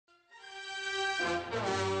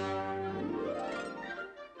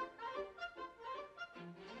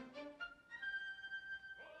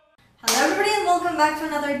Hello everybody and welcome back to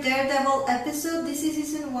another Daredevil episode. This is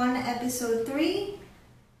season 1, episode 3.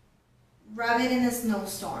 Rabbit in a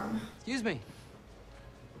snowstorm. Excuse me.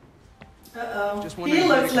 Uh-oh. He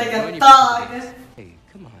looks like a dog. Hey,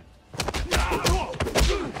 come on.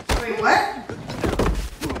 Wait, what?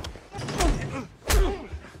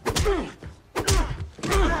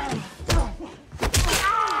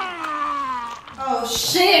 Oh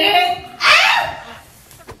shit!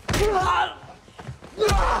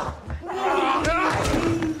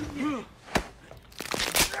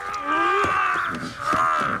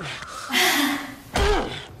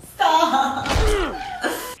 Stop!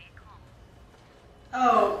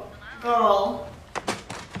 Oh, girl.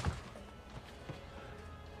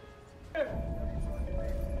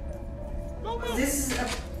 Is this a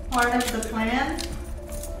part of the plan?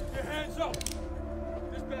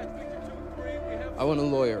 I want a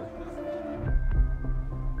lawyer.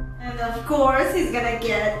 And of course, he's gonna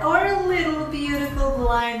get our little beautiful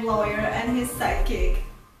blind lawyer and his sidekick,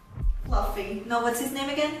 Fluffy. No, what's his name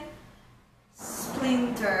again?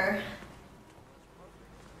 Splinter.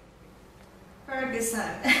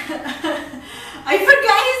 Ferguson. I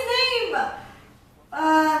forgot his name!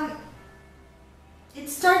 It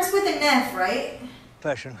starts with an F, right?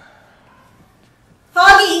 Fashion.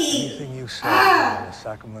 Foggy! Anything you say in the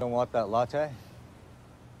Sacramento. Don't want that latte?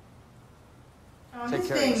 Oh, he's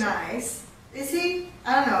being nice. Is he?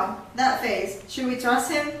 I don't know. That face. Should we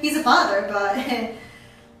trust him? He's a father, but I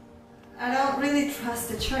don't really trust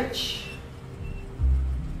the church.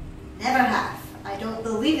 Never have. I don't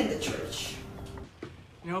believe in the church.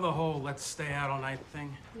 You know the whole let's stay out all night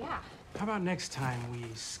thing? Yeah. How about next time we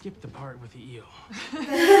skip the part with the eel?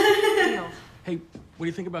 Deal. Hey, what do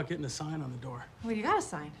you think about getting a sign on the door? Well, you got a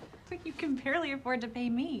sign. But you can barely afford to pay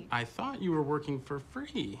me. I thought you were working for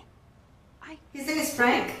free. His name is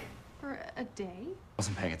Frank. For a day? I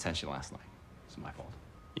wasn't paying attention last night. It's my fault.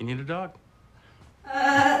 You need a dog?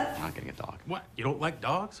 I'm not getting a dog. What? You don't like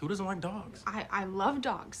dogs? Who doesn't like dogs? I love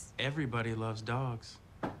dogs. Everybody loves dogs.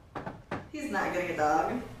 He's not getting a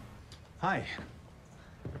dog. Hi.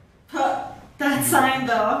 That sign,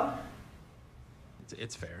 though.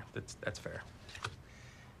 It's fair. That's fair.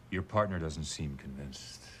 Your partner doesn't seem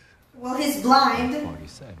convinced. Well, he's blind. Like you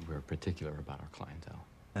said, we're particular about our clientele.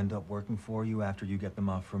 End up working for you after you get them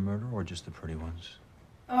off for murder, or just the pretty ones?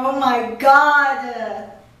 Oh my god!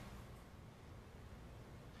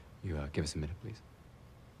 You give us a minute, please.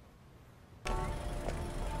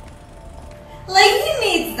 Like, he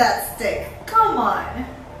needs that stick. Come on.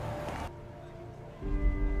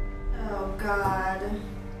 Oh god.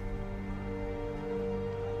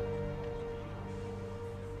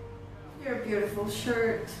 Your beautiful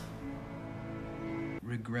shirt.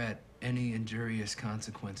 Regret any injurious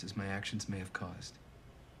consequences my actions may have caused.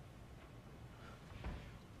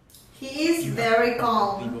 He is very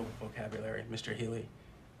calm. Legal vocabulary, Mr. Healy.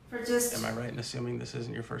 For just Am I right in assuming this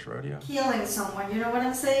isn't your first rodeo? killing someone, you know what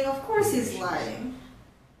I'm saying? Of course he's lying.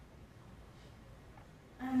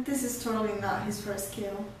 And this is totally not his first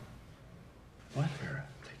kill. What? We're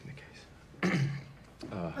taking the case.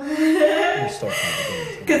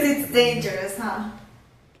 Because it's dangerous, huh?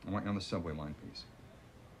 I want you on the subway line, please.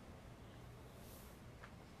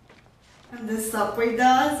 And the subway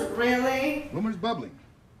does? Really? Rumors bubbling.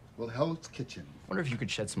 Well, Hell's Kitchen. Wonder if you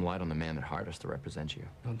could shed some light on the man that hired us to represent you.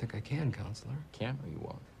 I don't think I can, counselor. Can't or you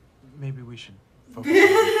won't? Maybe we should focus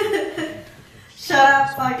on Shut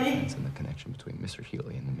up, Foggy. And the connection between Mr.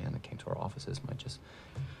 Healy and the man that came to our offices might just...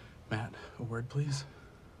 Matt, a word, please.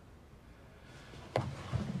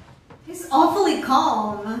 He's awfully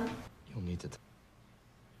calm. You'll need to...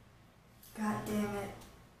 God damn it.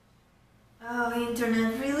 Oh,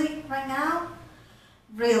 internet, really? Right now?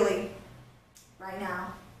 Really? Right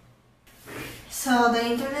now. So the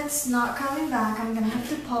internet's not coming back. I'm gonna have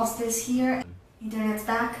to pause this here. Internet's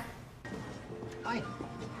back. Hi.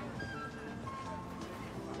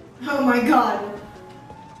 Oh my god.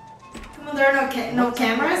 Come on, there are no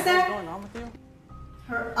cameras there? What's going on with you?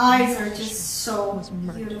 Her eyes are just so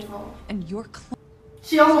beautiful. And your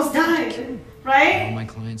She almost died, All right? my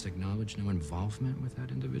clients acknowledge no involvement with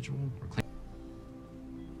that individual or claim.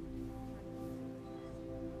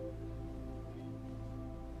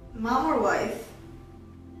 Mom or wife?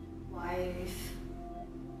 Wife.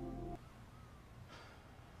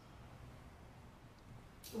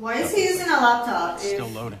 Why is he using a laptop It's if still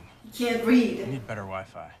loading. he can't We read? need better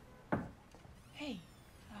Wi-Fi. Hey,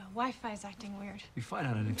 Wi-Fi's acting weird. We find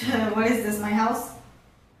out anything. What is this, my house?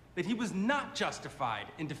 That he was not justified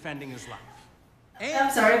in defending his life.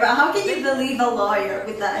 I'm sorry, but how can you believe a lawyer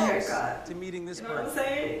with that haircut? To meeting this You know what I'm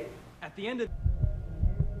saying? At the end of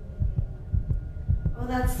Oh,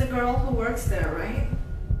 that's the girl who works there, right?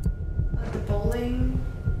 At the bowling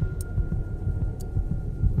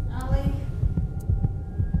alley?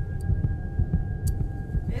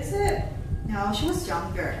 Is it? No, she was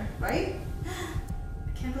younger, right?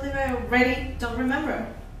 I can't believe I already don't remember.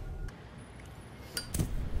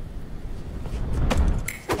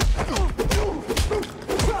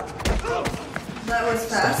 That was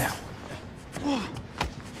fast.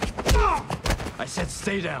 I said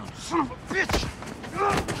stay down.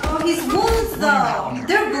 Oh, his wounds though!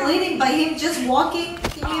 They're bleeding by him just walking.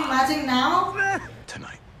 Can you imagine now?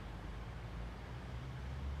 Tonight.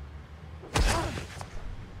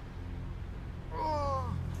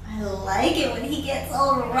 I like it when he gets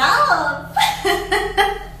all rough.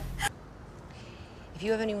 If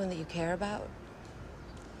you have anyone that you care about,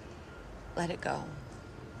 let it go.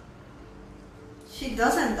 She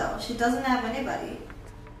doesn't though. She doesn't have anybody.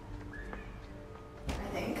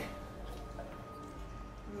 I think.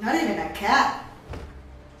 Not even a cat.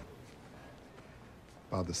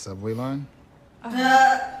 About the subway line?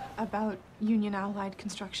 About Union Allied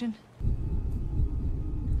construction.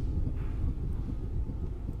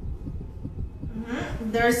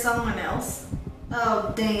 There's someone else.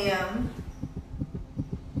 Oh, damn.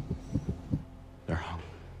 They're hung.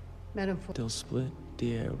 They'll split.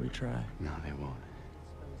 DA will retry. No, they won't.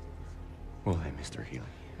 Will they, Mr. Healy?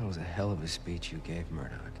 That was a hell of a speech you gave,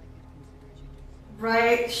 Murdoch.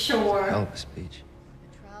 Right, sure. Hell of a speech.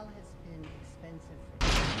 The trial has been expensive.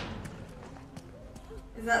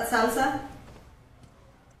 Is that salsa?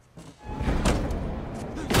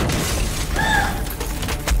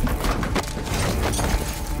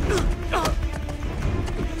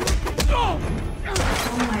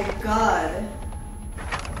 Oh my god.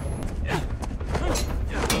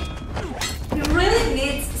 He really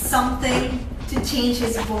needs something to change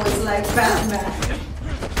his voice like Batman.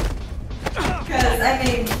 Because, I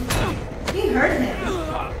mean, he hurt him.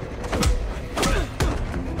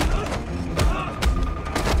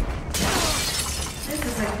 This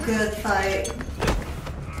is a good fight.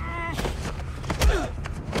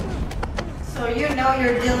 So you know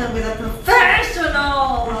you're dealing with a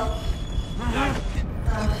professional!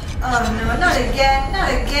 Oh no, not again, not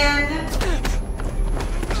again!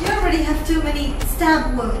 You already have too many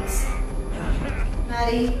stab wounds.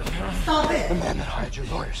 Maddie, stop The it. man that hired your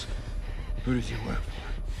lawyers. Who does he work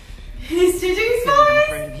for? He's changing his I'm voice!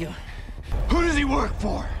 afraid of you. Who does he work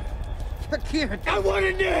for? I want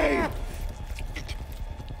a name!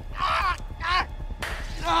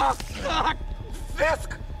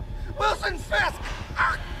 Fisk! Wilson Fisk!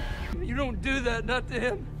 You don't do that, not to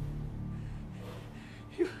him.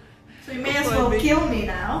 So you may as well kill me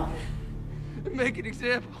now. Make an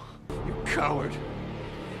example. You coward.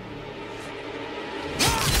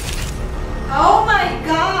 Oh my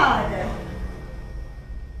god!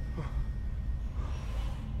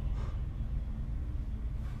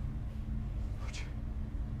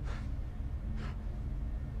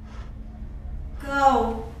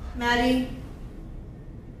 Go, Maddie.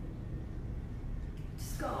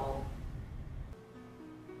 Just go.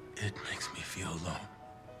 It makes me feel alone.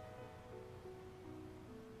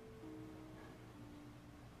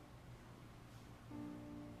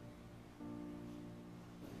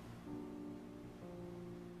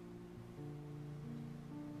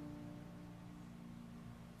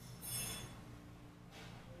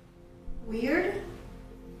 Weird?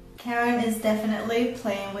 Karen is definitely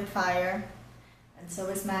playing with fire, and so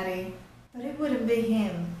is Maddie. But it wouldn't be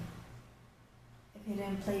him if he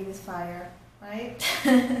didn't play with fire, right?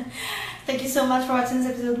 Thank you so much for watching this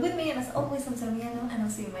episode with me, and as always, I'm Sora Miyano, and I'll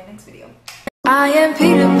see you in my next video. I am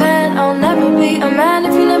Peter Pan, I'll never be a man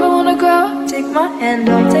if you never wanna grow. Take my hand,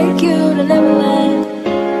 I'll take you to Neverland.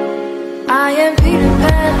 I am Peter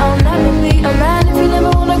Pan, I'll never be a man if you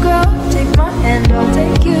never wanna grow.